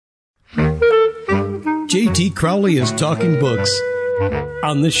JT Crowley is Talking Books.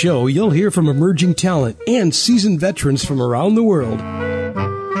 On this show, you'll hear from emerging talent and seasoned veterans from around the world.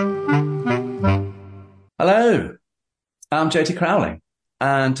 Hello, I'm JT Crowley,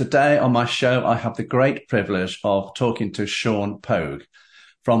 and today on my show I have the great privilege of talking to Sean Poage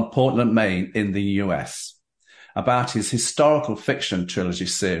from Portland, Maine in the US about his historical fiction trilogy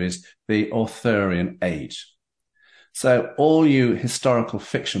series, The Arthurian Age. So all you historical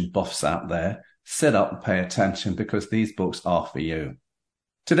fiction buffs out there, sit up and pay attention because these books are for you.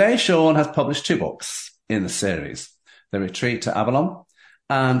 Today, Sean has published 2 books in the series, The Retreat to Avalon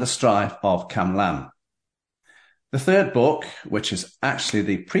and The Strife of Camlan. The third book, which is actually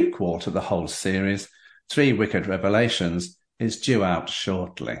the prequel to the whole series, 3 Wicked Revelations, is due out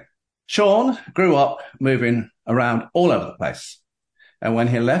shortly. Sean grew up moving around all over the place. And when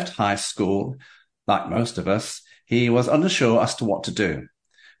he left high school, like most of us, he was unsure as to what to do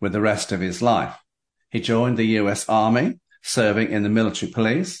with the rest of his life. He joined the US Army, serving in the military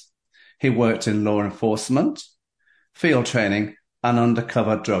police. He worked in law enforcement, field training, and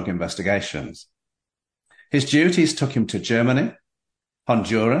undercover drug investigations. His duties took him to Germany,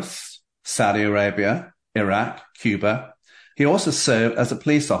 Honduras, Saudi Arabia, Iraq, Cuba. He also served as a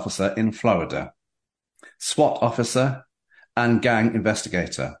police officer in Florida, SWAT officer, and gang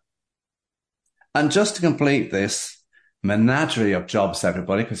investigator. And just to complete this menagerie of jobs,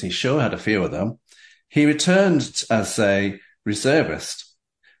 everybody, because he sure had a few of them, he returned as a reservist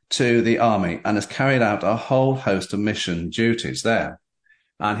to the army and has carried out a whole host of mission duties there.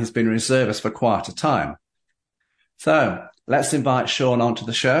 And he's been a reservist for quite a time. So let's invite Sean onto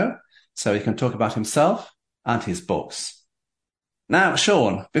the show so he can talk about himself and his books. Now,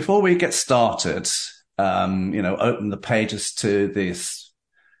 Sean, before we get started, open the pages to this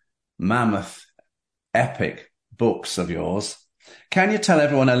mammoth, epic books of yours. Can you tell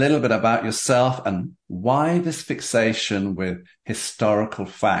everyone a little bit about yourself and why this fixation with historical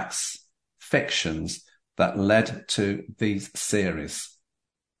facts, fictions that led to these series?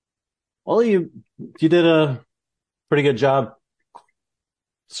 Well, you did a pretty good job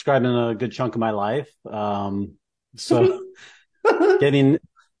describing a good chunk of my life. So getting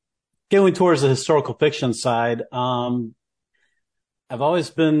towards the historical fiction side, I've always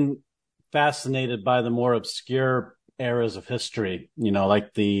been fascinated by the more obscure eras of history,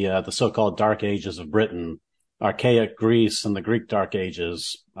 like the so-called Dark Ages of Britain, archaic Greece and the Greek Dark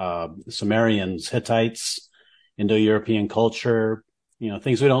Ages, Sumerians, Hittites, Indo-European culture,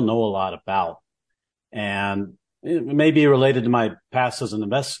 things we don't know a lot about. And it may be related to my past as an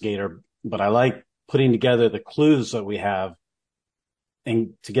investigator, but I like putting together the clues that we have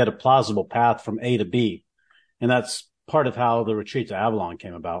and to get a plausible path from A to B. And that's part of how The Retreat to Avalon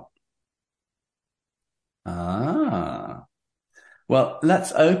came about. Ah, well,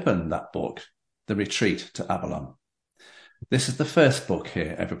 let's open that book, The Retreat to Avalon. This is the first book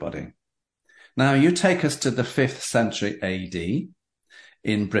here, everybody. Now, you take us to the 5th century AD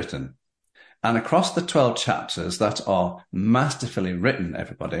in Britain. And across the 12 chapters that are masterfully written,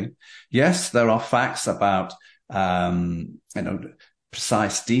 everybody, yes, there are facts about,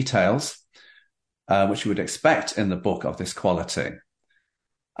 precise details, which you would expect in the book of this quality.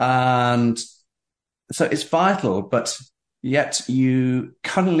 And so it's vital, but yet you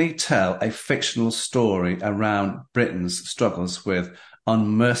cunningly tell a fictional story around Britain's struggles with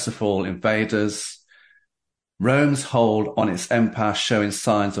unmerciful invaders, Rome's hold on its empire showing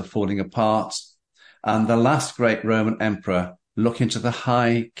signs of falling apart, and the last great Roman emperor looking to the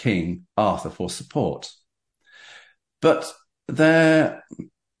High King Arthur for support. But there,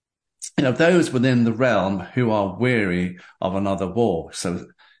 those within the realm who are weary of another war. So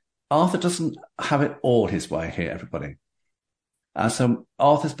Arthur doesn't have it all his way here, everybody. And so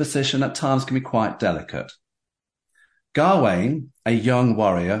Arthur's position at times can be quite delicate. Gawain, a young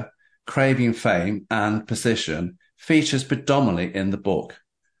warrior, craving fame and position, features predominantly in the book.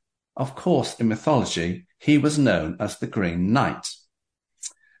 Of course, in mythology, he was known as the Green Knight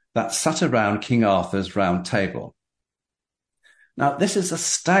that sat around King Arthur's round table. Now, this is a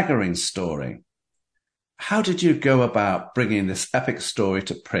staggering story. How did you go about bringing this epic story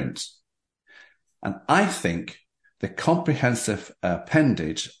to print? And I think the comprehensive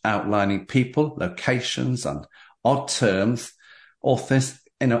appendage outlining people, locations, and odd terms,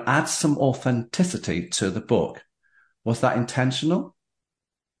 adds some authenticity to the book. Was that intentional?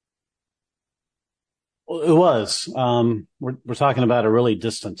 Well, it was. We're talking about a really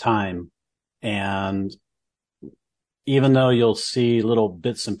distant time. And even though you'll see little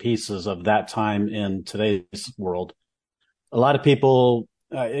bits and pieces of that time in today's world, a lot of people,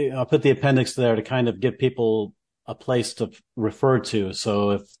 I'll put the appendix there to kind of give people a place to refer to. So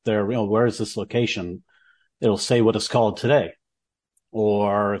if they're, where is this location? it'll say what it's called today.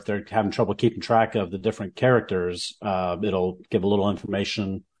 Or if they're having trouble keeping track of the different characters, it'll give a little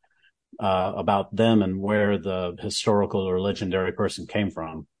information about them and where the historical or legendary person came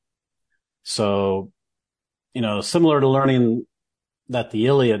from. So, similar to learning that the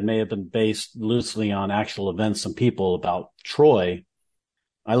Iliad may have been based loosely on actual events and people about Troy,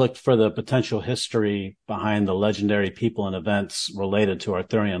 I looked for the potential history behind the legendary people and events related to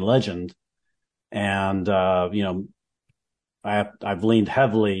Arthurian legend. And, I've leaned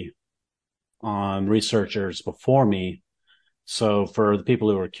heavily on researchers before me. So for the people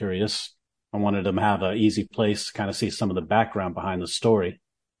who are curious, I wanted them to have an easy place to kind of see some of the background behind the story.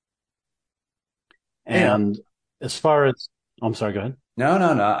 And as far as, I'm sorry, go ahead. No.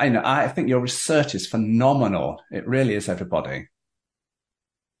 I think your research is phenomenal. It really is, everybody.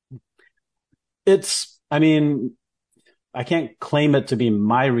 I can't claim it to be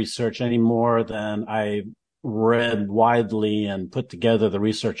my research any more than I read widely and put together the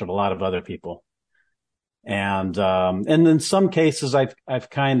research of a lot of other people. And in some cases, I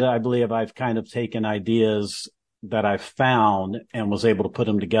believe I've kind of taken ideas that I've found and was able to put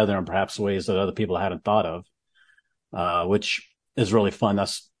them together in perhaps ways that other people hadn't thought of, which is really fun.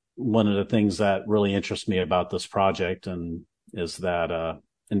 That's one of the things that really interests me about this project, and is that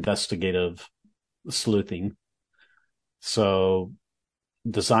investigative sleuthing. So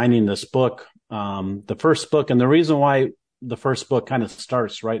designing this book, the first book, and the reason why the first book kind of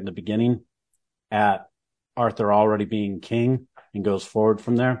starts right in the beginning at Arthur already being king and goes forward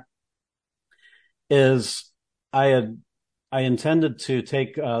from there, is I intended to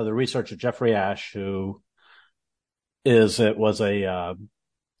take the research of Jeffrey Ashe, who was a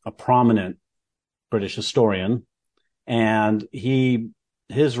prominent British historian, and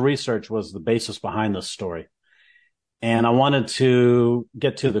his research was the basis behind this story. And I wanted to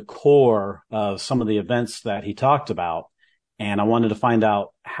get to the core of some of the events that he talked about. And I wanted to find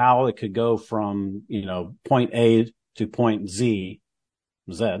out how it could go from, point A to point Z,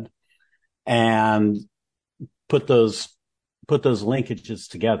 and put those linkages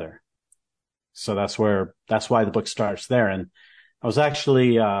together. So that's why the book starts there. And I was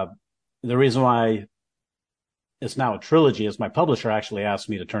actually, the reason why it's now a trilogy is my publisher actually asked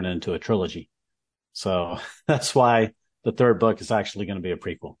me to turn it into a trilogy. So that's why the third book is actually going to be a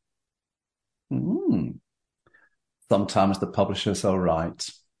prequel. Sometimes the publishers are right.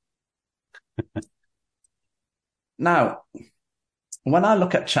 Now, when I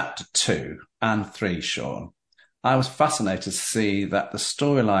look at chapter 2 and 3, Sean, I was fascinated to see that the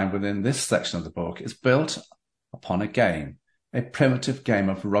storyline within this section of the book is built upon a primitive game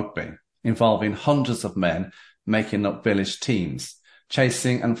of rugby involving hundreds of men making up village teams,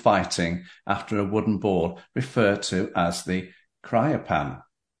 chasing and fighting after a wooden ball referred to as the cryopan.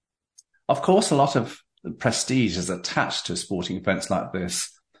 Of course, a lot of prestige is attached to sporting events like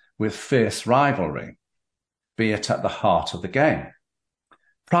this, with fierce rivalry, be it at the heart of the game.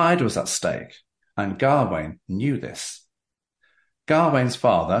 Pride was at stake, and Gawain knew this. Gawain's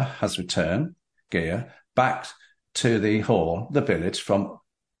father has returned, Gear, back to the village from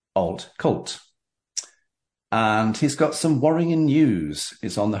Old Cult. And he's got some worrying news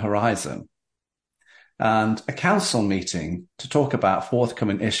is on the horizon. And a council meeting to talk about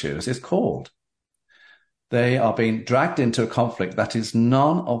forthcoming issues is called. They are being dragged into a conflict that is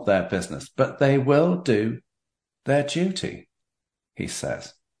none of their business, but they will do their duty, he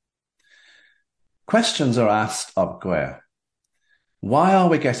says. Questions are asked of Gwr. Why are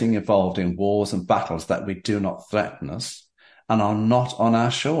we getting involved in wars and battles that we do not threaten us and are not on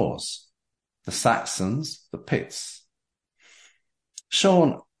our shores? The Saxons, the Pits.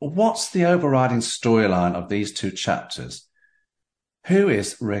 Sean, what's the overriding storyline of these two chapters? Who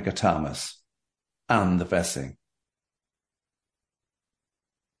is Rigotamus and the Vesi?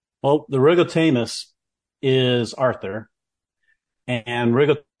 Well, the Rigotamus is Arthur, and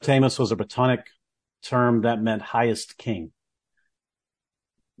Rigotamus was a Brittonic term that meant highest king.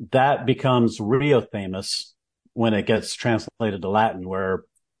 That becomes Riothamus when it gets translated to Latin, where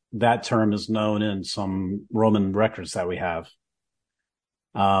that term is known in some Roman records that we have.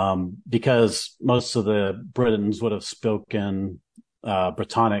 Because most of the Britons would have spoken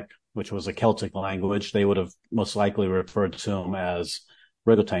Brittonic, which was a Celtic language. They would have most likely referred to him as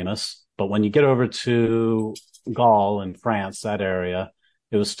Rigotamus. But when you get over to Gaul and France, that area,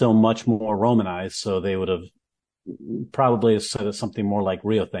 it was still much more Romanized. So they would have probably said it something more like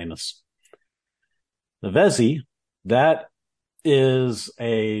Riothamus. The Vesi, that is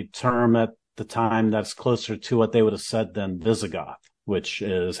a term at the time that's closer to what they would have said than Visigoth, which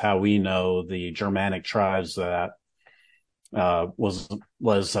is how we know the Germanic tribes that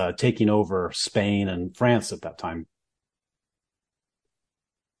was taking over Spain and France at that time.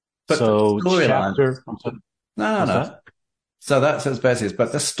 But So the storyline. chapter, No. So that's as best,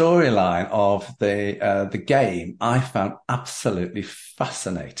 but the storyline of the game I found absolutely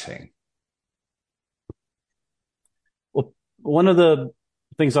fascinating. Well, one of the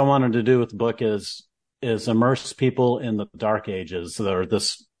things I wanted to do with the book is immerse people in the Dark Ages, or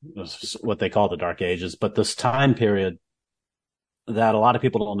this what they call the Dark Ages, but this time period that a lot of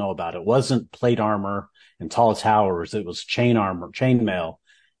people don't know about. It wasn't plate armor and tall towers; it was chain armor, chainmail,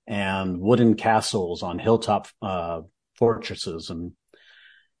 and wooden castles on hilltop fortresses,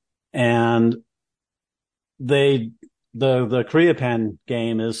 and the Koreapan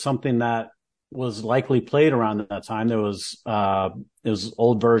game is something that was likely played around that time. There was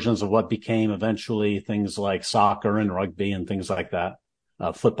old versions of what became eventually things like soccer and rugby and things like that,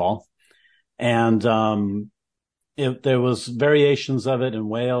 football, and there was variations of it in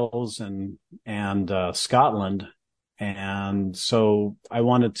Wales and Scotland. And so I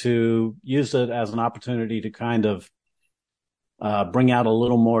wanted to use it as an opportunity to kind of bring out a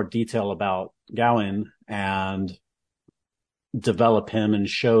little more detail about Gawain and develop him and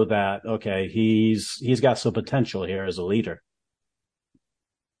show that, okay, he's got some potential here as a leader.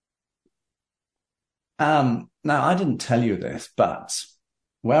 Now, I didn't tell you this, but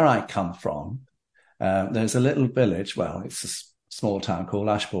where I come from, there's a little village. Well, it's a small town called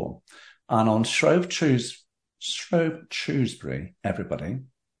Ashbourne. And on Shrove Shrewsbury, everybody,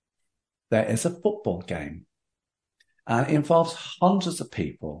 there is a football game. And it involves hundreds of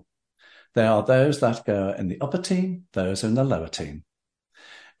people. There are those that go in the upper team, those in the lower team.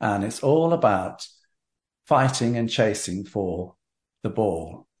 And it's all about fighting and chasing for the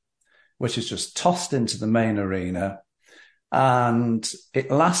ball, which is just tossed into the main arena. And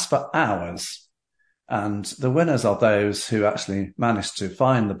it lasts for hours. And the winners are those who actually manage to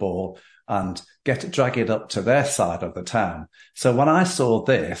find the ball and drag it up to their side of the town. So when I saw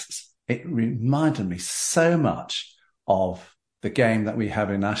this, it reminded me so much of the game that we have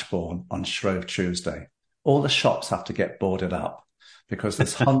in Ashbourne on Shrove Tuesday. All the shops have to get boarded up because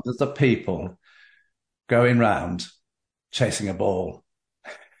there's hundreds of people going round chasing a ball.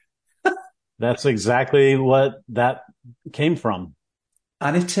 That's exactly what that came from.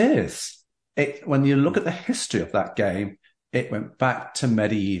 And it is. When you look at the history of that game, it went back to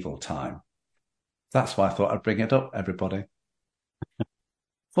medieval time. That's why I thought I'd bring it up, everybody.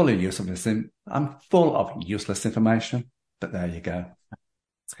 Full of useless. I'm full of useless information, but there you go.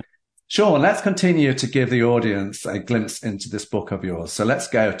 Sean, let's continue to give the audience a glimpse into this book of yours. So let's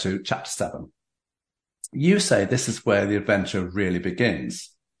go to chapter 7. You say this is where the adventure really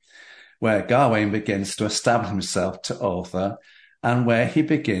begins, where Gawain begins to establish himself to Arthur and where he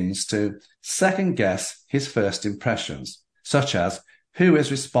begins to second guess his first impressions, such as who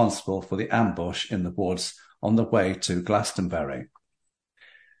is responsible for the ambush in the woods on the way to Glastonbury.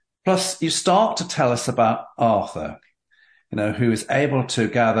 Plus, you start to tell us about Arthur, who is able to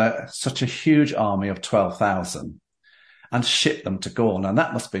gather such a huge army of 12,000 and ship them to Gaul. And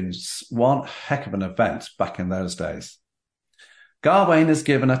that must have been one heck of an event back in those days. Gawain is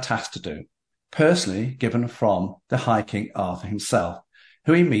given a task to do, personally given from the High King Arthur himself,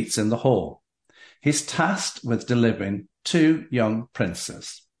 who he meets in the hall. He's tasked with delivering 2 young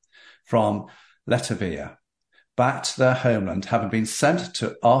princes from Latvia back to their homeland, having been sent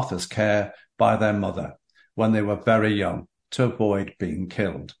to Arthur's care by their mother when they were very young to avoid being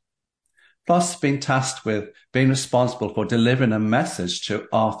killed. Plus, being tasked with being responsible for delivering a message to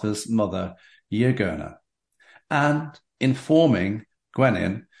Arthur's mother, Iegona, and informing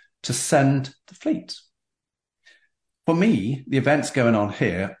Gwenin to send the fleet. For me, the events going on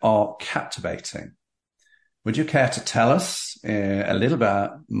here are captivating. Would you care to tell us a little bit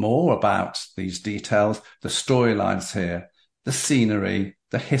more about these details, the storylines here, the scenery,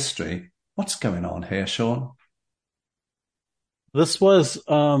 the history? What's going on here, Sean? This was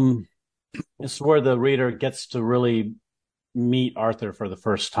it's where the reader gets to really meet Arthur for the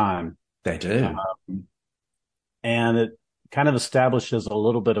first time. They do. And it kind of establishes a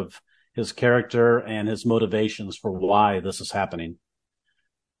little bit of his character and his motivations for why this is happening.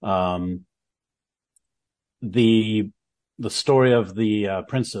 The story of the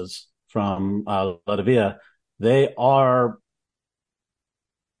princes from Latvia, they're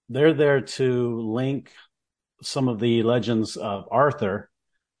there to link some of the legends of Arthur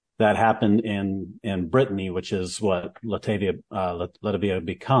that happened in Brittany, which is what Latvia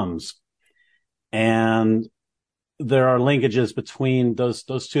becomes. And there are linkages between those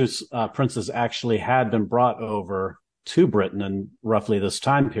 2 princes actually had been brought over to Britain in roughly this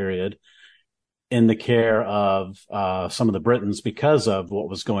time period. in the care of some of the Britons because of what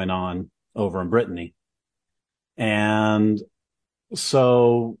was going on over in Brittany. And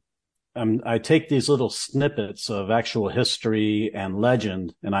so I take these little snippets of actual history and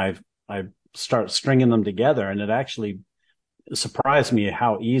legend, and I start stringing them together, and it actually surprised me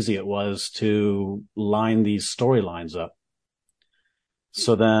how easy it was to line these storylines up.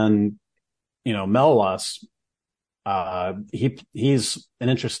 So then, Melwas, he's an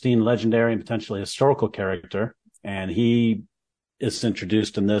interesting legendary and potentially historical character, and he is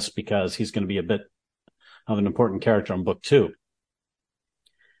introduced in this because he's going to be a bit of an important character in book 2.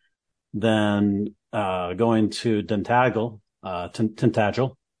 Then going to Tintagel,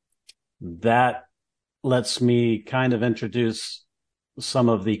 that lets me kind of introduce some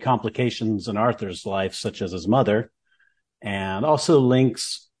of the complications in Arthur's life, such as his mother, and also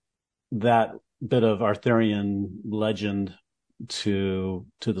links that bit of Arthurian legend to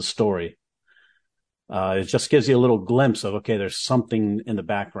the story. It just gives you a little glimpse of, okay, there's something in the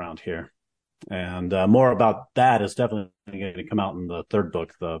background here. And more about that is definitely going to come out in the 3rd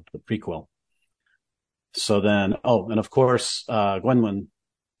book, the prequel. So then, and of course, Gwenwyn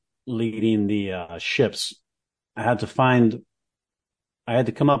leading the ships. I had to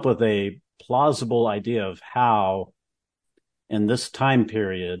come up with a plausible idea of how, in this time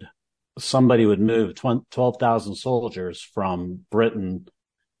period, somebody would move 12,000 soldiers from Britain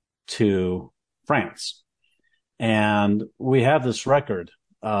to France. And we have this record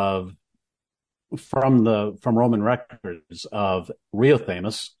from Roman records of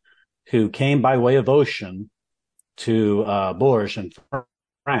Riothamus, who came by way of ocean to Bourges in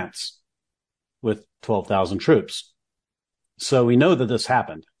France with 12,000 troops. So we know that this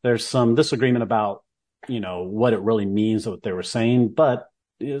happened. There's some disagreement about, what it really means, what they were saying. But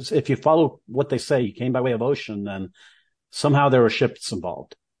if you follow what they say, he came by way of ocean, then somehow there were ships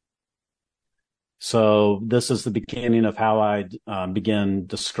involved. So this is the beginning of how I begin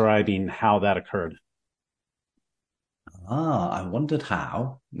describing how that occurred. I wondered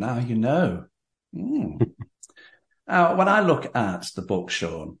how. Now you know. Now, when I look at the book,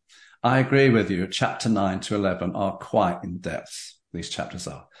 Sean, I agree with you. Chapter 9 to 11 are quite in depth. These chapters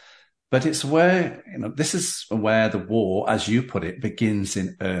are. But it's where, this is where the war, as you put it, begins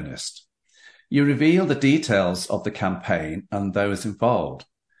in earnest. You reveal the details of the campaign and those involved.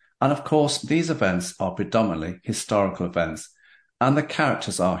 And of course, these events are predominantly historical events, and the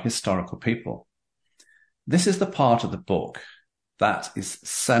characters are historical people. This is the part of the book that is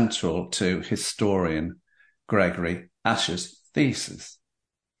central to historian Gregory Ashe's thesis,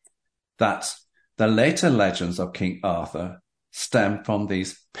 that the later legends of King Arthur stem from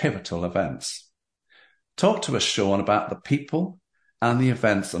these pivotal events. Talk to us, Sean, about the people and the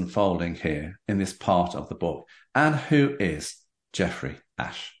events unfolding here in this part of the book, and who is Geoffrey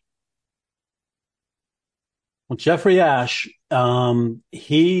Ashe? Well, Geoffrey Ashe,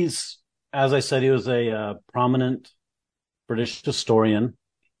 he's, as I said, he was a prominent British historian.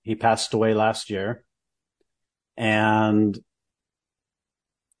 He passed away last year, and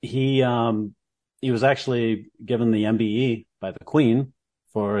he was actually given the MBE by the Queen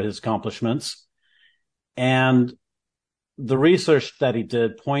for his accomplishments. And the research that he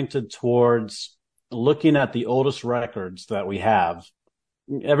did pointed towards looking at the oldest records that we have.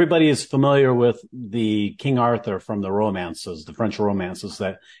 Everybody is familiar with the King Arthur from the romances, the French romances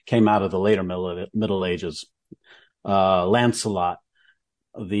that came out of the later Middle Ages. Lancelot,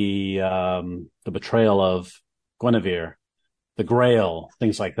 the betrayal of Guinevere, the Grail,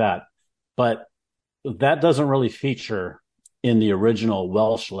 things like that. But that doesn't really feature in the original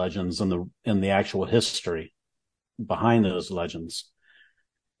Welsh legends and in the actual history behind those legends.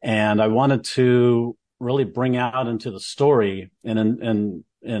 And I wanted to really bring out into the story and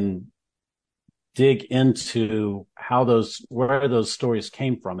dig into where those stories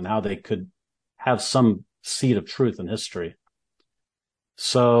came from and how they could have some seed of truth in history.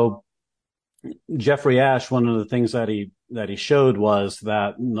 So Geoffrey Ashe, one of the things that he showed was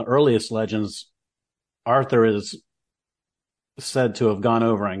that in the earliest legends, Arthur is said to have gone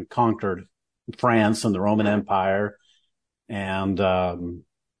over and conquered France and the Roman Empire, and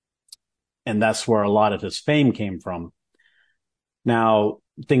that's where a lot of his fame came from. Now,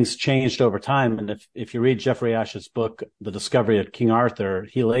 things changed over time, and if you read Geoffrey Ashe's book, The Discovery of King Arthur,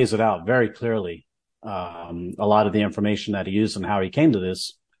 he lays it out very clearly, a lot of the information that he used and how he came to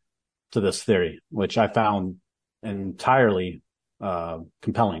this theory, which I found entirely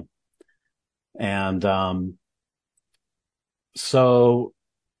compelling. And so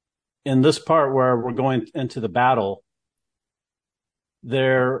in this part where we're going into the battle,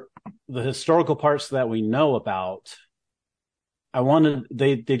 the historical parts that we know about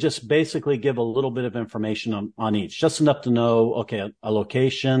they just basically give a little bit of information on each, just enough to know, okay, a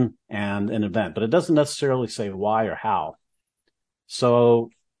location and an event, but it doesn't necessarily say why or how. So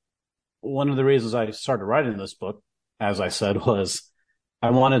one of the reasons I started writing this book, as I said, was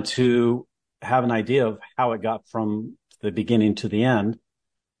I wanted to have an idea of how it got from the beginning to the end.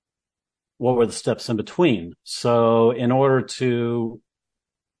 What were the steps in between? So in order to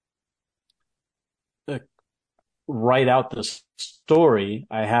write out this story,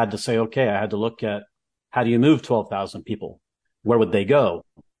 I had to say, okay, I had to look at how do you move 12,000 people? Where would they go?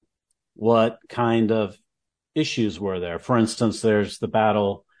 What kind of issues were there? For instance, there's the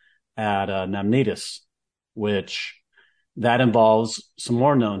battle at Namnetis, which that involves some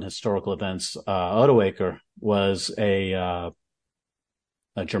more known historical events. Odoaker was a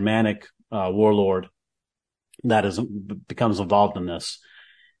Germanic warlord that becomes involved in this.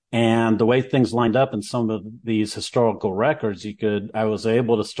 And the way things lined up in some of these historical records, I was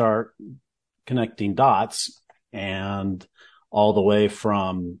able to start connecting dots, and all the way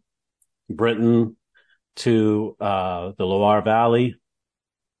from Britain to the Loire Valley,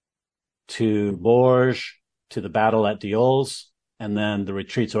 to Bourges, to the battle at Diols, and then the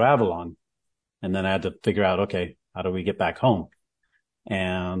retreat to Avalon. And then I had to figure out, okay, how do we get back home?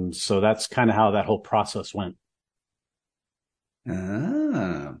 And so that's kind of how that whole process went.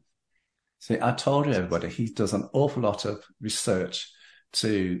 Ah. See, I told you, everybody, he does an awful lot of research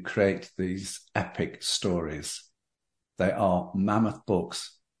to create these epic stories. They are mammoth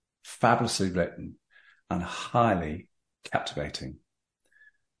books, fabulously written, and highly captivating.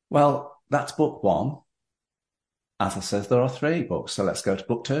 Well, that's book one. As I said, there are 3 books, so let's go to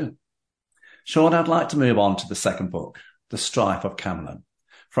book 2. Sean, I'd like to move on to the second book, The Strife of Camelot.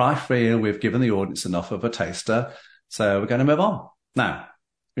 For I feel we've given the audience enough of a taster, so we're going to move on. Now,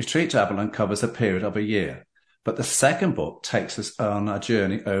 Retreat to Avalon covers a period of a year, but the second book takes us on a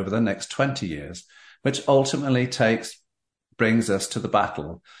journey over the next 20 years, which ultimately brings us to the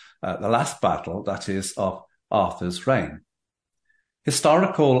battle, the last battle, that is, of Arthur's reign.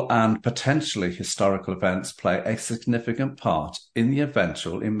 Historical and potentially historical events play a significant part in the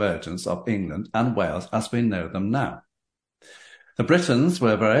eventual emergence of England and Wales as we know them now. The Britons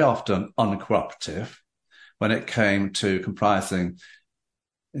were very often uncooperative when it came to comprising.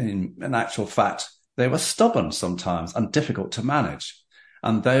 In actual fact, they were stubborn sometimes and difficult to manage,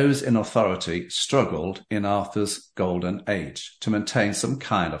 and those in authority struggled in Arthur's golden age to maintain some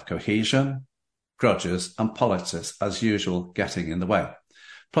kind of cohesion, grudges and politics as usual getting in the way.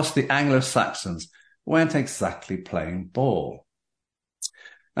 Plus the Anglo-Saxons weren't exactly playing ball.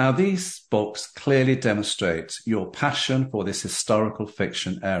 Now these books clearly demonstrate your passion for this historical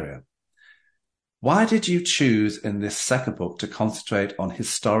fiction area. Why did you choose in this second book to concentrate on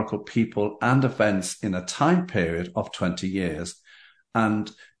historical people and events in a time period of 20 years?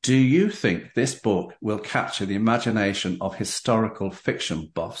 And do you think this book will capture the imagination of historical fiction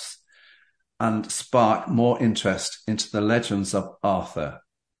buffs and spark more interest into the legends of Arthur?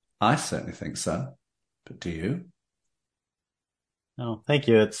 I certainly think so. But do you? No, thank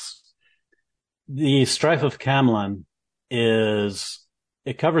you. The Strife of Camelot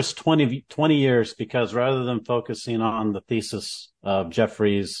it covers 20 years, because rather than focusing on the thesis of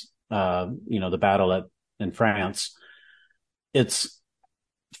Geoffrey's, the battle in France, it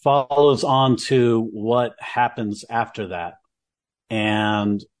follows on to what happens after that.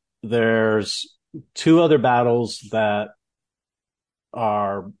 And there's 2 other battles that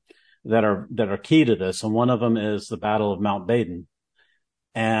are key to this. And one of them is the Battle of Mount Badon.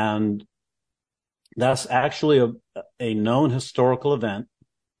 And that's actually a known historical event.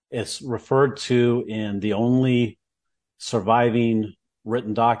 It's referred to in the only surviving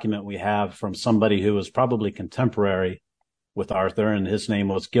written document we have from somebody who was probably contemporary with Arthur, and his name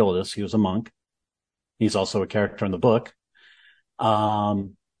was Gildas. He was a monk. He's also a character in the book.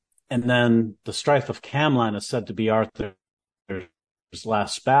 And then the Strife of Camelot is said to be Arthur's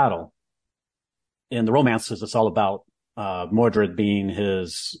last battle. In the romances, it's all about Mordred being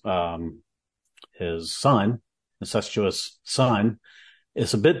his son, incestuous son.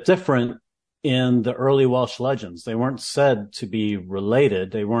 It's a bit different in the early Welsh legends. They weren't said to be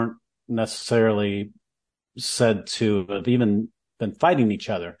related. They weren't necessarily said to have even been fighting each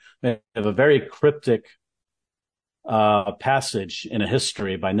other. They have a very cryptic passage in a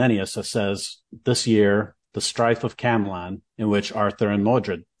history by Nennius that says, this year, the Strife of Camelot, in which Arthur and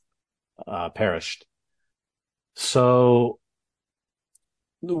Mordred perished. So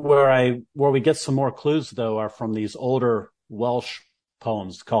where we get some more clues, though, are from these older Welsh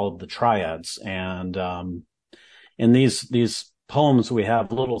poems called the Triads. And in these poems, we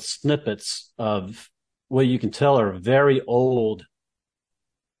have little snippets of what you can tell are very old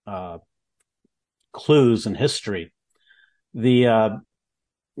uh, clues in history. The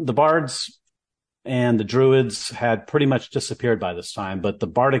bards and the druids had pretty much disappeared by this time, but the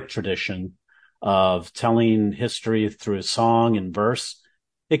bardic tradition of telling history through song and verse,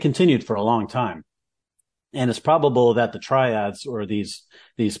 it continued for a long time. And it's probable that the triads, or these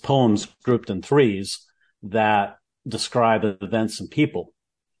poems grouped in threes that describe events and people,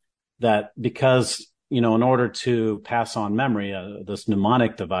 that because, in order to pass on memory, this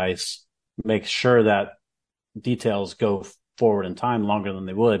mnemonic device makes sure that details go forward in time longer than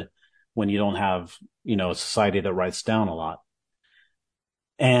they would when you don't have, a society that writes down a lot.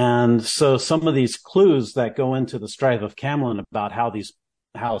 And so some of these clues that go into the strife of Camelin about how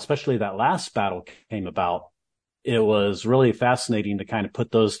especially that last battle came about, it was really fascinating to kind of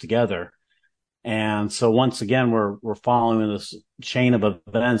put those together. And so once again, we're following this chain of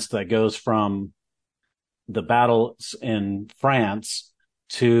events that goes from the battles in France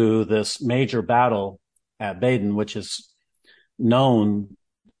to this major battle at Baden, which is known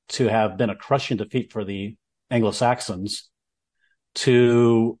to have been a crushing defeat for the Anglo-Saxons,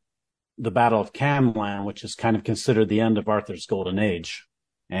 to the Battle of Camlan, which is kind of considered the end of Arthur's golden age.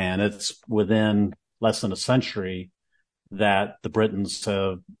 And it's within less than a century that the Britons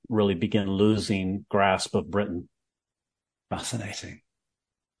really begin losing grasp of Britain. Fascinating.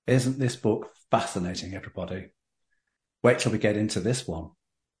 Isn't this book fascinating, everybody? Wait till we get into this one.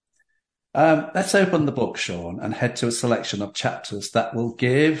 Let's open the book, Sean, and head to a selection of chapters that will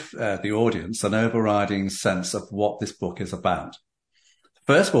give the audience an overriding sense of what this book is about.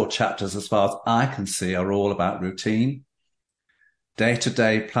 The first 4 chapters, as far as I can see, are all about routine,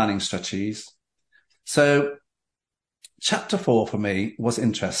 day-to-day planning strategies. So chapter 4 for me was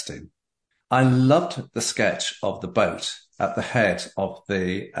interesting. I loved the sketch of the boat at the head of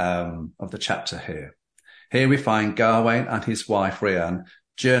the chapter here. Here we find Gawain and his wife Rhiannon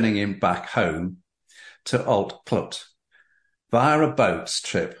journeying back home to Old Clut via a boat's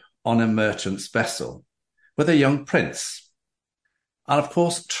trip on a merchant's vessel with a young prince. And of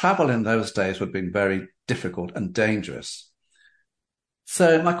course, travel in those days would have been very difficult and dangerous.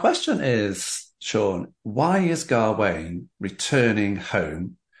 So my question is, Sean, why is Gawain returning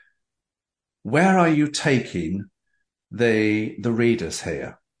home? Where are you taking the readers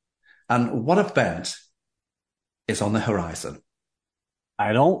here? And what event is on the horizon?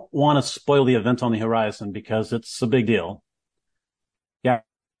 I don't want to spoil the event on the horizon because it's a big deal. Yeah,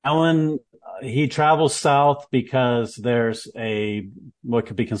 Alan, he travels south because there's what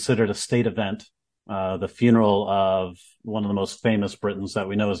could be considered a state event, the funeral of one of the most famous Britons that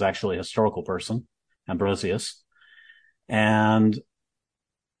we know is actually a historical person, Ambrosius. And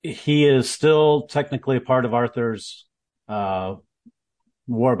he is still technically a part of Arthur's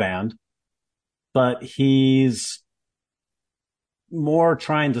war band, but he's more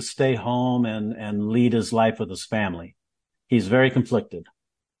trying to stay home and lead his life with his family. He's very conflicted.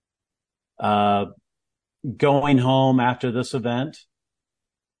 Going home after this event,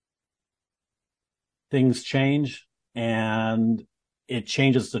 things change, and it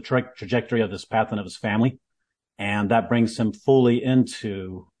changes the trajectory of his path and of his family. And that brings him fully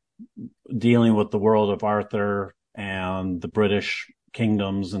into dealing with the world of Arthur and the British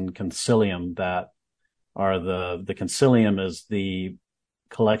kingdoms and concilium that are the concilium is the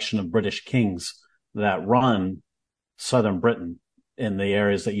collection of British kings that run southern Britain in the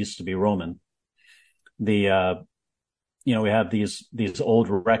areas that used to be Roman. We have these old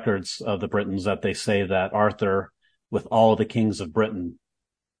records of the Britons that they say that Arthur, with all the kings of Britain,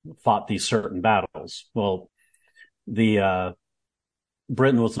 fought these certain battles. Well, Britain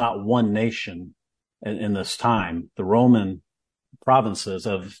was not one nation in this time. The Roman provinces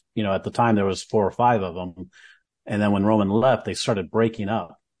at the time there was 4 or 5 of them. And then when Roman left, they started breaking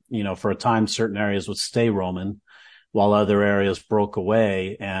up. For a time, certain areas would stay Roman while other areas broke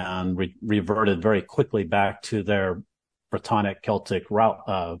away and reverted very quickly back to their Brittonic Celtic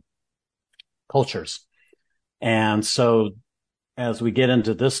cultures. And so as we get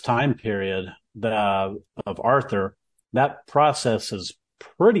into this time period of Arthur, that process is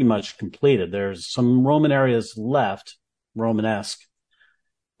pretty much completed. There's some Roman areas left, Romanesque,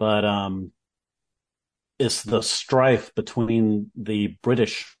 but it's the strife between the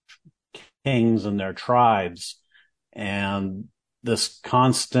British kings and their tribes and this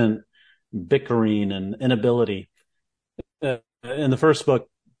constant bickering and inability. In the first book,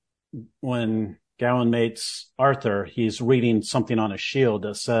 when Gawain meets Arthur, he's reading something on a shield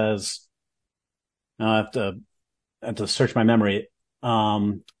that says, I have to search my memory,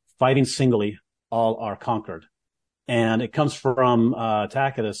 fighting singly, all are conquered. And it comes from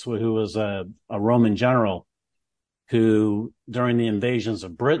Tacitus, who was a Roman general who, during the invasions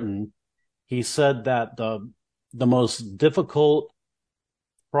of Britain, he said that the most difficult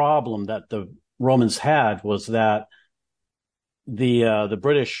problem that the Romans had was that the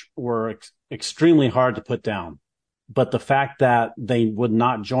British were extremely hard to put down, but the fact that they would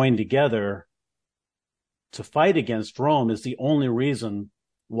not join together to fight against Rome is the only reason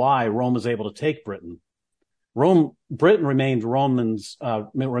why Rome was able to take Britain. Britain remained Rome's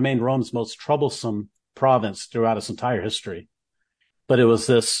most troublesome province throughout its entire history, but it was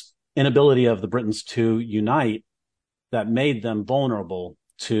this inability of the Britons to unite that made them vulnerable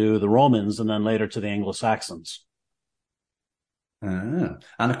to the Romans and then later to the Anglo-Saxons. And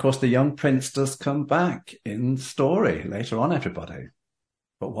of course, the young prince does come back in the story later on, everybody.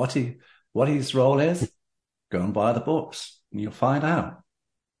 But what his role is, go and buy the books and you'll find out.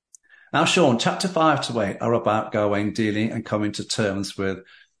 Now, Sean, chapter 5 to 8 are about Gawain dealing and coming to terms with,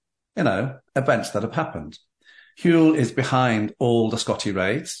 events that have happened. Hewel is behind all the Scotty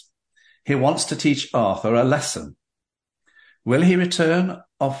raids. He wants to teach Arthur a lesson. Will he return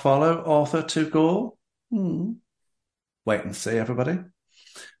or follow Arthur to Gaul? Wait and see, everybody.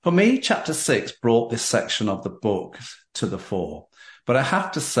 For me, chapter 6 brought this section of the book to the fore. But I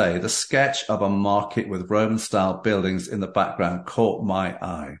have to say, the sketch of a market with Roman-style buildings in the background caught my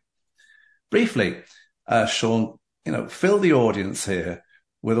eye. Briefly, Sean, fill the audience here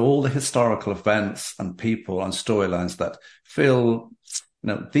with all the historical events and people and storylines that fill,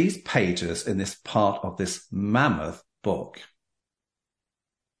 these pages in this part of this mammoth book.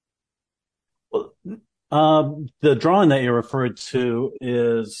 Well, the drawing that you referred to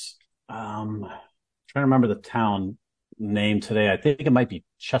is, trying to remember the town name today. I think it might be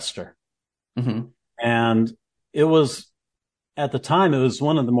Chester. Mm-hmm. And it was, at the time, it was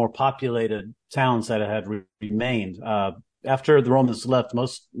one of the more populated towns that had remained. After the Romans left,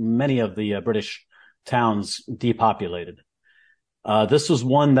 many of the British towns depopulated. This was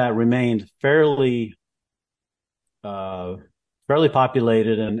one that remained fairly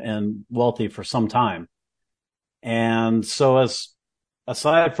populated and wealthy for some time. And so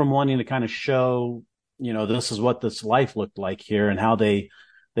aside from wanting to kind of show, this is what this life looked like here and how they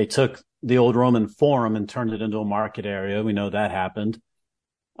took the old Roman Forum and turned it into a market area. We know that happened.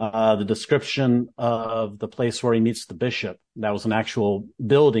 The description of the place where he meets the bishop, that was an actual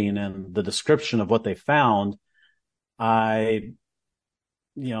building, and the description of what they found, I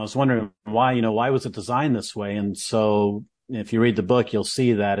was wondering why was it designed this way? And so if you read the book, you'll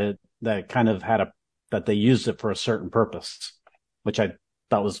see that it kind of that they used it for a certain purpose, which I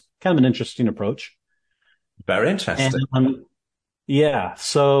thought was kind of an interesting approach. Very interesting. And, yeah.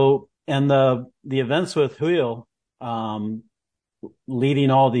 So, and the events with Hewel, leading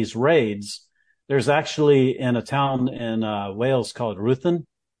all these raids, there's actually in a town in Wales called Ruthin.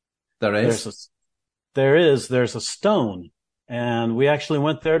 There's a stone, and we actually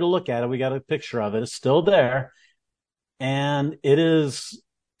went there to look at it. We got a picture of it. It's still there, and it is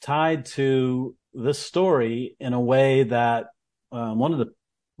tied to this story in a way that one of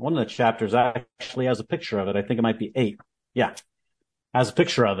the chapters actually has a picture of it. I think it might be 8. Yeah, has a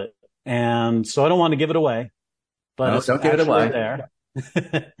picture of it, and so I don't want to give it away. But don't give it away. There.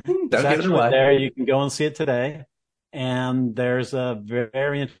 Don't give it away. There, you can go and see it today. And there's a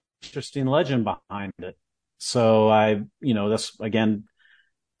very interesting legend behind it. So that's again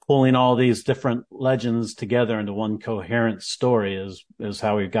pulling all these different legends together into one coherent story is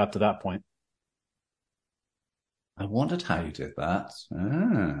how we got to that point. I wondered how you did that.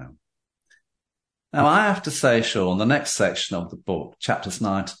 Now, I have to say, Sean, the next section of the book, chapters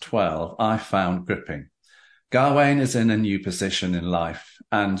 9 to 12, I found gripping. Gawain is in a new position in life,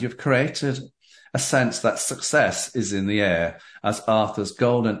 and you've created a sense that success is in the air as Arthur's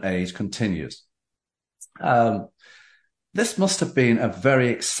golden age continues. This must have been a very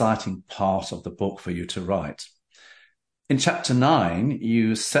exciting part of the book for you to write. In chapter 9,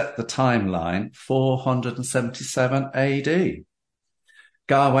 you set the timeline 477 AD.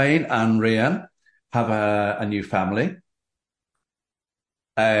 Gawain and Rhian have a new family.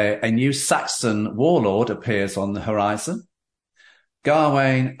 A new Saxon warlord appears on the horizon.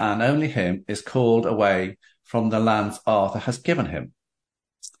 Gawain, and only him, is called away from the lands Arthur has given him.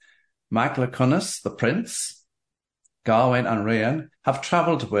 Maglacunus, the prince, Gawain and Rhian have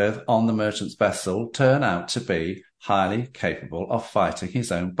travelled with on the merchant's vessel turn out to be highly capable of fighting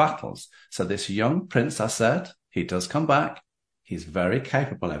his own battles. So this young prince, I said, he does come back. He's very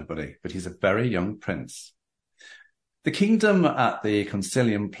capable, everybody, but he's a very young prince. The kingdom at the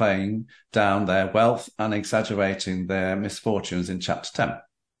Concilium playing down their wealth and exaggerating their misfortunes in chapter 10.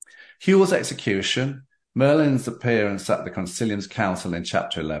 Hewel's execution Merlin's appearance at the Concilium's Council in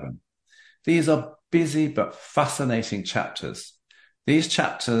chapter 11. These are busy but fascinating chapters. These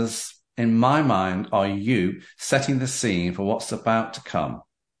chapters, in my mind, are you setting the scene for what's about to come.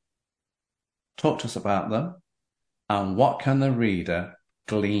 Talk to us about them, and what can the reader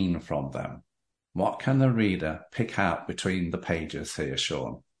glean from them? What can the reader pick out between the pages here,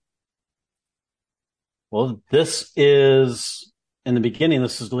 Sean? Well, this is, in the beginning,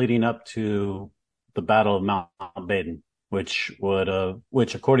 this is leading up to the Battle of Mount Badon, which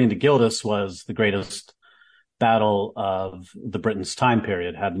according to Gildas, was the greatest battle of the Britain's time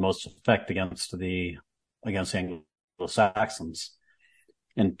period, had the most effect against the Anglo-Saxons.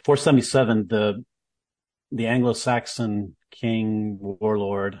 In 477, the Anglo-Saxon king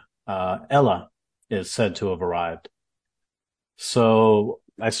warlord Ella is said to have arrived. So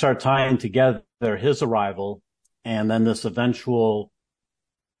I start tying together his arrival and then this eventual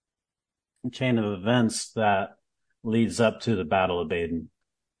chain of events that leads up to the Battle of Badon.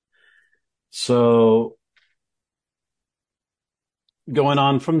 So going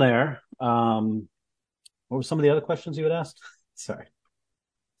on from there, what were some of the other questions you had asked? Sorry.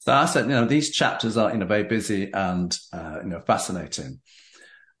 So I said, these chapters are, very busy and, fascinating.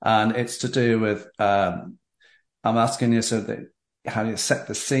 And it's to do with, I'm asking you how you set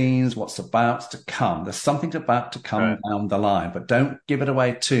the scenes, what's about to come. There's something about to come down the line, but don't give it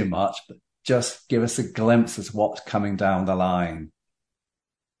away too much, but just give us a glimpse of what's coming down the line.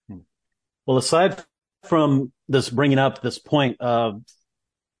 Well, aside from this bringing up this point of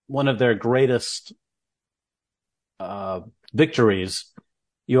one of their greatest victories,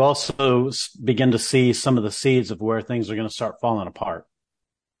 you also begin to see some of the seeds of where things are going to start falling apart.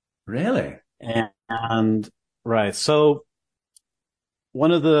 Really? And right. So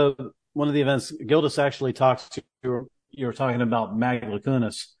one of the events Gildas actually talks to, you were talking about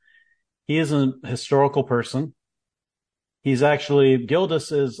Maglacunas. He is a historical person.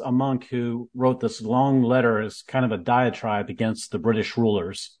 Gildas is a monk who wrote this long letter as kind of a diatribe against the British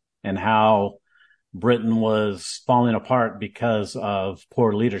rulers and how Britain was falling apart because of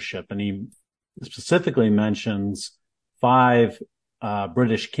poor leadership. And he specifically mentions 5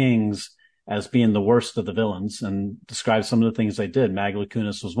 British kings as being the worst of the villains and describes some of the things they did.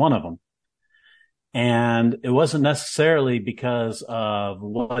 Maglacunas was one of them. And it wasn't necessarily because of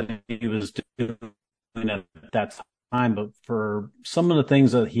what he was doing at that time, but for some of the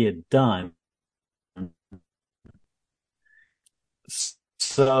things that he had done.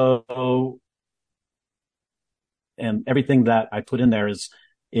 So, and everything that I put in there is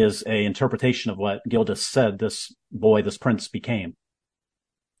a interpretation of what Gildas said this prince became.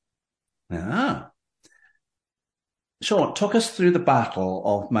 Ah. Sean, talk us through the Battle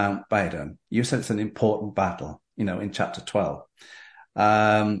of Mount Badon. You said it's an important battle, in chapter 12.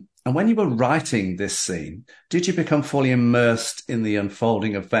 And when you were writing this scene, did you become fully immersed in the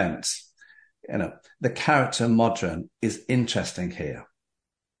unfolding events? The character Modron is interesting here.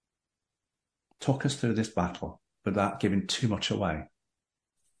 Talk us through this battle without giving too much away.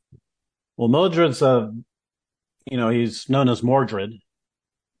 Well, Modred's he's known as Mordred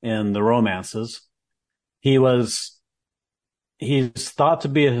in the romances. He's thought to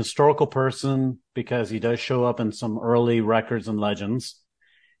be a historical person because he does show up in some early records and legends.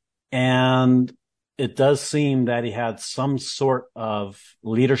 And it does seem that he had some sort of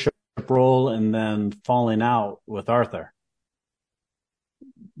leadership role and then falling out with Arthur.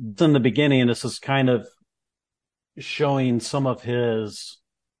 In the beginning, this is kind of showing some of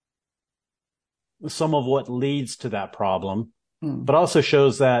what leads to that problem, but also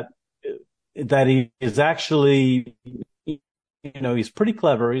shows that he is actually, he's pretty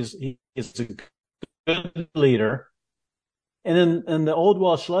clever. He's a good leader. And in the old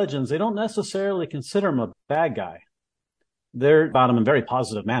Welsh legends, they don't necessarily consider him a bad guy. They're about him in very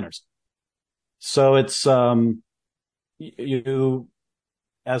positive manners. So it's,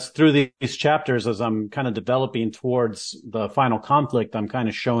 as through these chapters, as I'm kind of developing towards the final conflict, I'm kind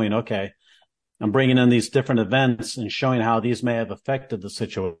of showing, okay, I'm bringing in these different events and showing how these may have affected the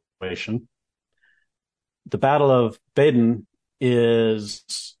situation. The Battle of Badon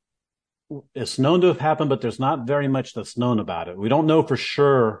is known to have happened, but there's not very much that's known about it. We don't know for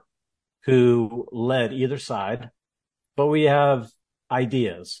sure who led either side, but we have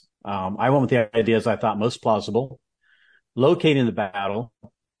ideas. I went with the ideas I thought most plausible. Locating the battle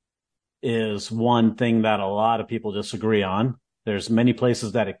is one thing that a lot of people disagree on. There's many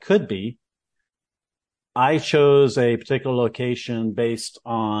places that it could be. I chose a particular location based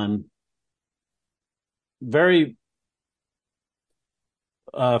on very,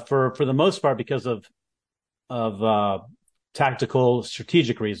 for the most part, because of tactical,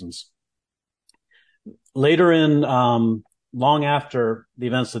 strategic reasons. Later in, long after the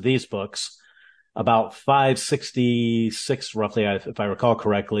events of these books, about 566, roughly, if I recall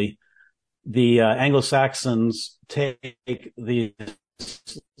correctly, the Anglo-Saxons take the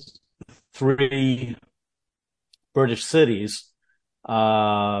three British cities,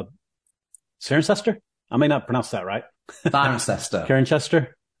 uh, Cirencester? I may not pronounce that right. Cirencester. Cirencester?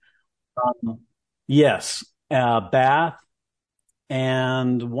 Yes. Bath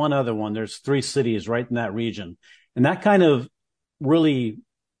and one other one. There's three cities right in that region. And that kind of really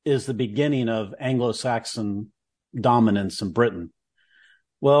is the beginning of Anglo-Saxon dominance in Britain.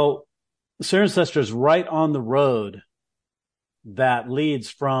 Well, Cirencester is right on the road that leads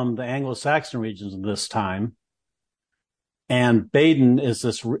from the Anglo-Saxon regions of this time. And Baden is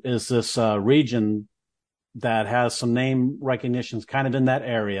this region that has some name recognitions kind of in that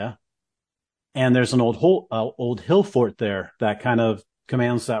area. And there's an old hill fort there that kind of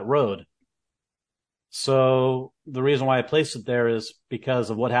commands that road. So the reason why I placed it there is because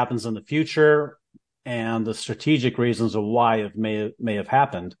of what happens in the future and the strategic reasons of why it may have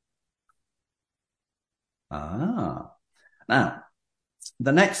happened. Ah. Now,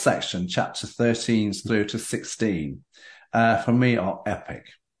 the next section, chapter 13 through to 16, for me are epic,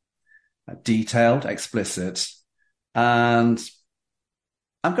 detailed, explicit, and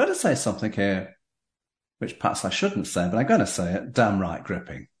I'm going to say something here, which perhaps I shouldn't say, but I'm going to say it, damn right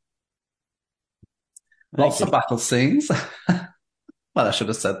gripping. Lots of battle scenes. Well, I should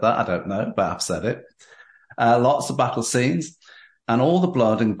have said that. I don't know, but I've said it. Lots of battle scenes and all the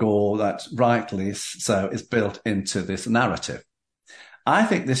blood and gore that rightly so is built into this narrative. I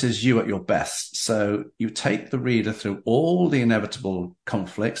think this is you at your best. So you take the reader through all the inevitable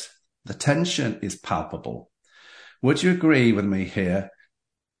conflicts. The tension is palpable. Would you agree with me here?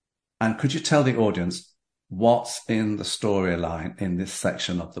 And could you tell the audience what's in the storyline in this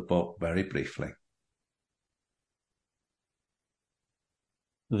section of the book very briefly?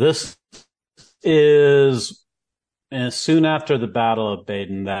 This is soon after the Battle of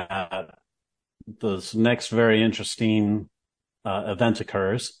Baden that this next very interesting event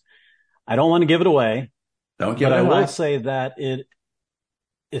occurs. I don't want to give it away. Don't give it away. But I will say that it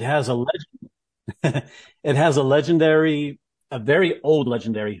has a legend. It has a very old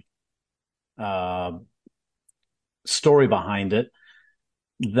legendary story behind it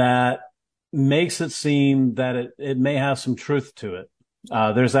that makes it seem that it may have some truth to it.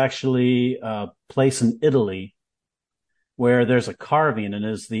 There's actually a place in Italy where there's a carving and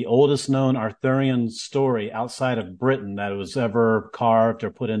is the oldest known Arthurian story outside of Britain that was ever carved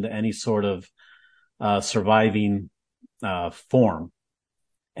or put into any sort of surviving form.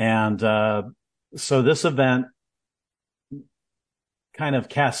 And so this event kind of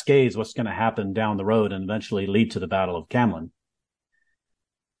cascades what's going to happen down the road and eventually lead to the Battle of Camlan.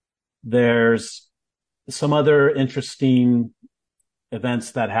 There's some other interesting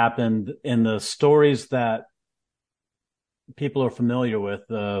events that happened in the stories that people are familiar with.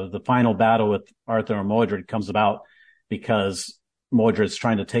 The final battle with Arthur and Mordred comes about because Mordred's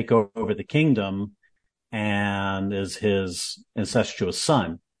trying to take over the kingdom and is his incestuous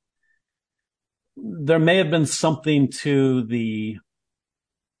son. There may have been something to the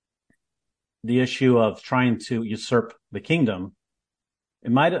issue of trying to usurp the kingdom.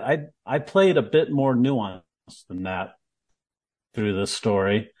 I played a bit more nuance than that through this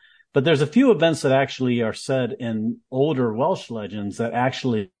story, but there's a few events that actually are said in older Welsh legends that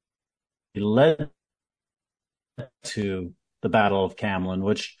actually led to the Battle of Camlan,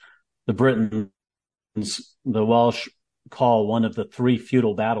 which the Welsh call one of the three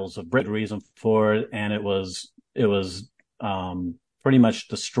feudal battles of Britain. Reason for it, and it was pretty much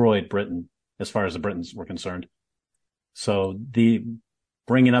destroyed Britain as far as the Britons were concerned. So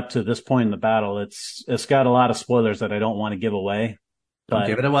bringing up to this point in the battle, it's got a lot of spoilers that I don't want to give away. Don't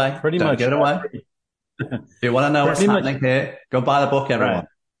give it away. Pretty don't much give it away. If you want to know what's happening here, go buy the book, everyone. Right.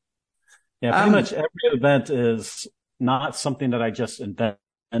 Yeah, pretty much every event is not something that I just invented.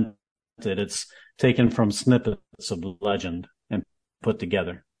 It's taken from snippets of legend and put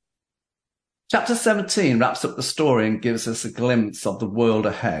together. Chapter 17 wraps up the story and gives us a glimpse of the world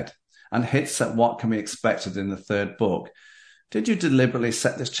ahead and hints at what can be expected in the third book. Did you deliberately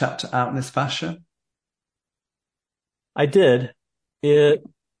set this chapter out in this fashion? I did.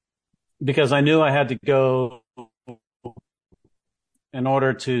 Because I knew I had to go in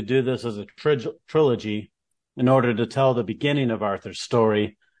order to do this as a trilogy, in order to tell the beginning of Arthur's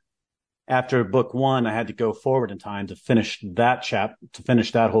story. After book one, I had to go forward in time to finish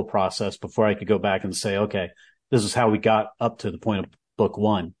that whole process before I could go back and say, okay, this is how we got up to the point of book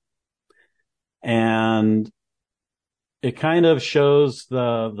one. And it kind of shows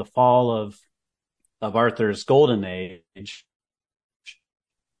the fall of of Arthur's golden age.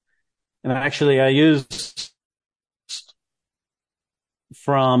 And actually, I used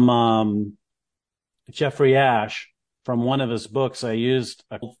from Jeffrey Ashe, from one of his books, I used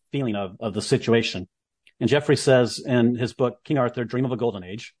a feeling of the situation. And Jeffrey says in his book, King Arthur, Dream of a Golden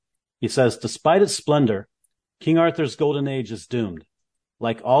Age, he says, despite its splendor, King Arthur's golden age is doomed.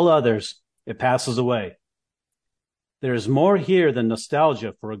 Like all others, it passes away. There is more here than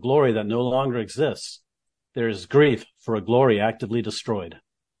nostalgia for a glory that no longer exists. There is grief for a glory actively destroyed.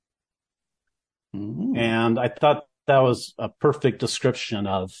 Mm-hmm. And I thought that was a perfect description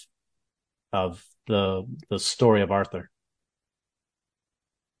of the story of Arthur.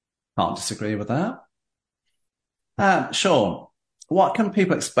 Can't disagree with that. Sean, what can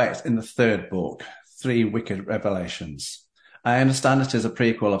people expect in the third book, Three Wicked Revelations? I understand it is a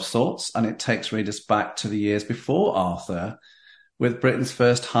prequel of sorts, and it takes readers back to the years before Arthur, with Britain's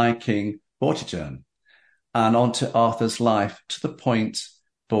first High King, Poage, and on to Arthur's life to the point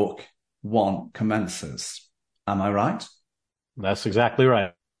book 1 commences. Am I right? That's exactly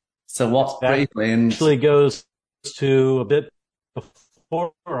right. So what's briefly actually goes to a bit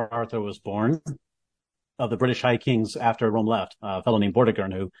before Arthur was born, of the British High Kings after Rome left, a fellow named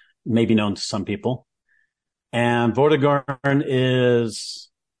Vortigern, who may be known to some people. And Vortigern is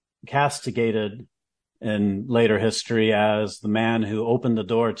castigated in later history as the man who opened the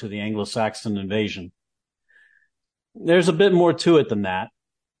door to the Anglo-Saxon invasion. There's a bit more to it than that.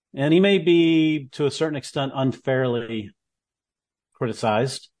 And he may be, to a certain extent, unfairly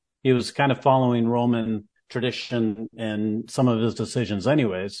criticized. He was kind of following Roman tradition in some of his decisions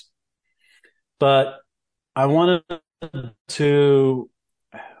anyways. But I wanted to,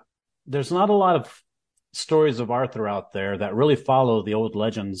 there's not a lot of stories of Arthur out there that really follow the old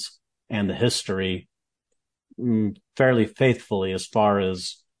legends and the history fairly faithfully as far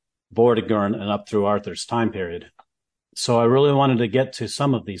as Vortigern and up through Arthur's time period. So I really wanted to get to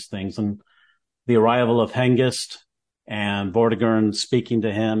some of these things, and the arrival of Hengist and Vortigern speaking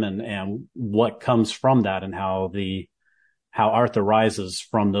to him and what comes from that, and how Arthur rises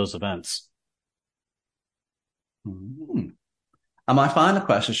from those events. Mm-hmm. And my final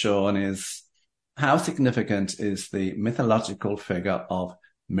question, Sean, is how significant is the mythological figure of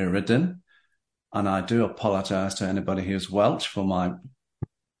Mirrodin? And I do apologize to anybody who's Welsh for my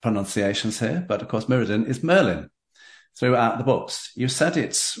pronunciations here, but of course Mirrodin is Merlin. Throughout the books, you said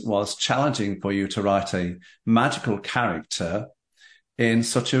it was challenging for you to write a magical character in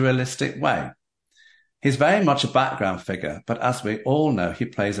such a realistic way. He's very much a background figure, but as we all know, he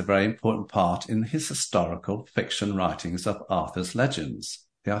plays a very important part in his historical fiction writings of Arthur's legends,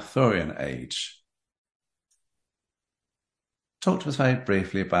 the Arthurian age. Talk to us very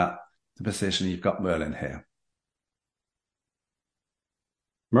briefly about the position you've got Merlin here.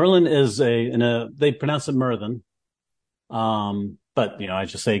 Merlin is they pronounce it Merlin. But I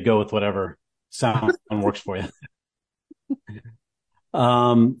just say go with whatever sound works for you.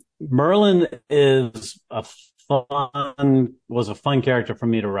 Merlin was a fun character for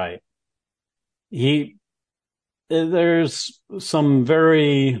me to write. There's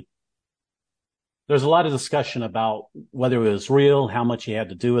a lot of discussion about whether it was real, how much he had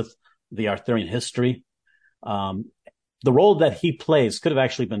to do with the Arthurian history. The role that he plays could have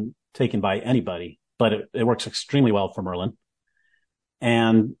actually been taken by anybody, but it works extremely well for Merlin.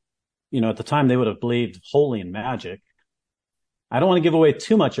 And, at the time they would have believed wholly in magic. I don't want to give away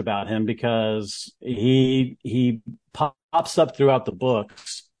too much about him because he pops up throughout the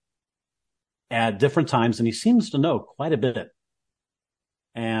books at different times, and he seems to know quite a bit.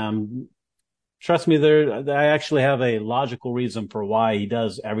 And trust me, I actually have a logical reason for why he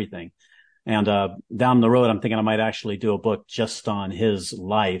does everything. And down the road, I'm thinking I might actually do a book just on his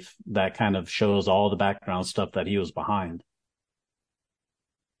life that kind of shows all the background stuff that he was behind.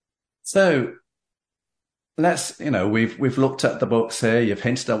 So we've looked at the books here. You've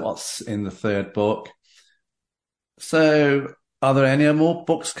hinted at what's in the third book. So are there any more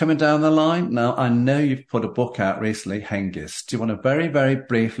books coming down the line? Now, I know you've put a book out recently, Hengist. Do you want to very, very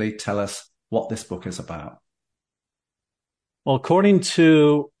briefly tell us what this book is about? Well, according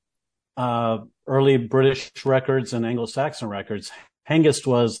to early British records and Anglo-Saxon records, Hengist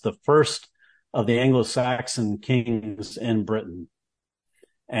was the first of the Anglo-Saxon kings in Britain.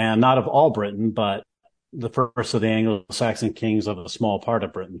 And not of all Britain, but the first of the Anglo-Saxon kings of a small part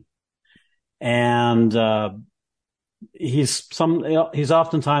of Britain. And he's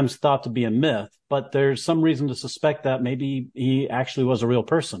oftentimes thought to be a myth, but there's some reason to suspect that maybe he actually was a real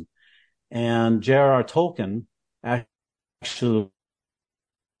person. And J.R.R. Tolkien actually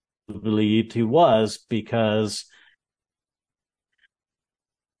believed he was, because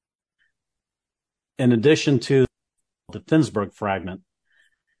in addition to the Finnsburg fragment.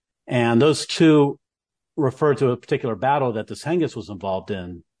 And those two refer to a particular battle that this Hengist was involved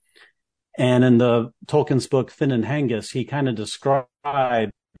in. And in the Tolkien's book, Finn and Hengist, he kind of describes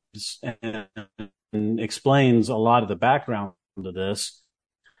and explains a lot of the background to this.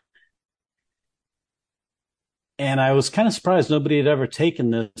 And I was kind of surprised nobody had ever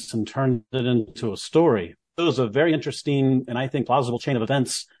taken this and turned it into a story. It was a very interesting and I think plausible chain of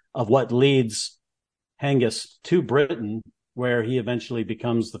events of what leads Hengist to Britain, where he eventually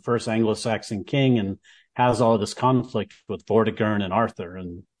becomes the first Anglo-Saxon king and has all this conflict with Vortigern and Arthur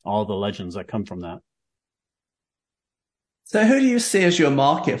and all the legends that come from that. So who do you see as your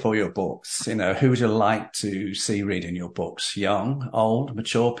market for your books? You know, who would you like to see reading your books? Young, old,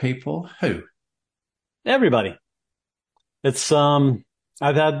 mature people? Who? Everybody. It's, I've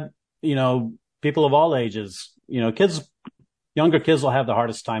had, people of all ages, younger kids will have the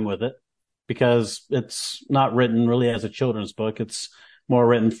hardest time with it because it's not written really as a children's book. It's more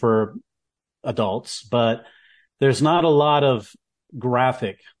written for adults, but there's not a lot of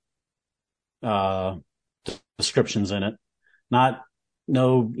graphic, descriptions in it.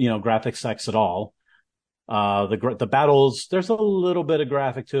 No graphic sex at all. The battles, there's a little bit of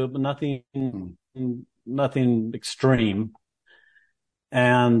graphic to it, but nothing extreme.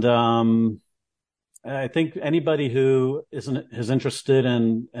 And I think anybody who is interested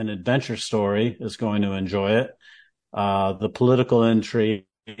in an adventure story is going to enjoy it. The political intrigue,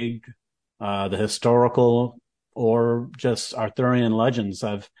 the historical, or just Arthurian legends.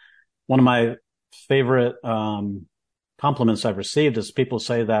 One of my favorite compliments I've received is people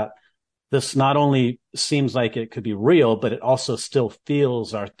say that this not only seems like it could be real, but it also still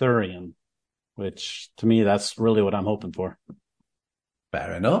feels Arthurian, which to me, that's really what I'm hoping for.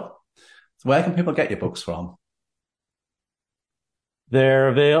 Fair enough. So where can people get your books from?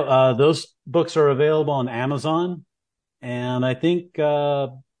 Those books are available on Amazon, and I think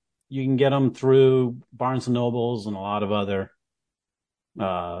you can get them through Barnes and Nobles and a lot of other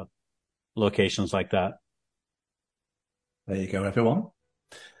locations like that. There you go, everyone.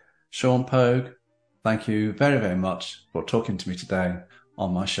 Sean Poage, thank you very, very much for talking to me today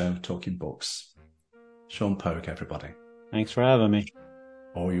on my show, Talking Books. Sean Poage, everybody. Thanks for having me.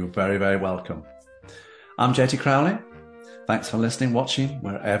 Oh, you're very, very welcome. I'm JT Crowley. Thanks for listening, watching,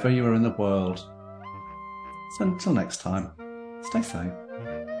 wherever you are in the world. So until next time, stay safe.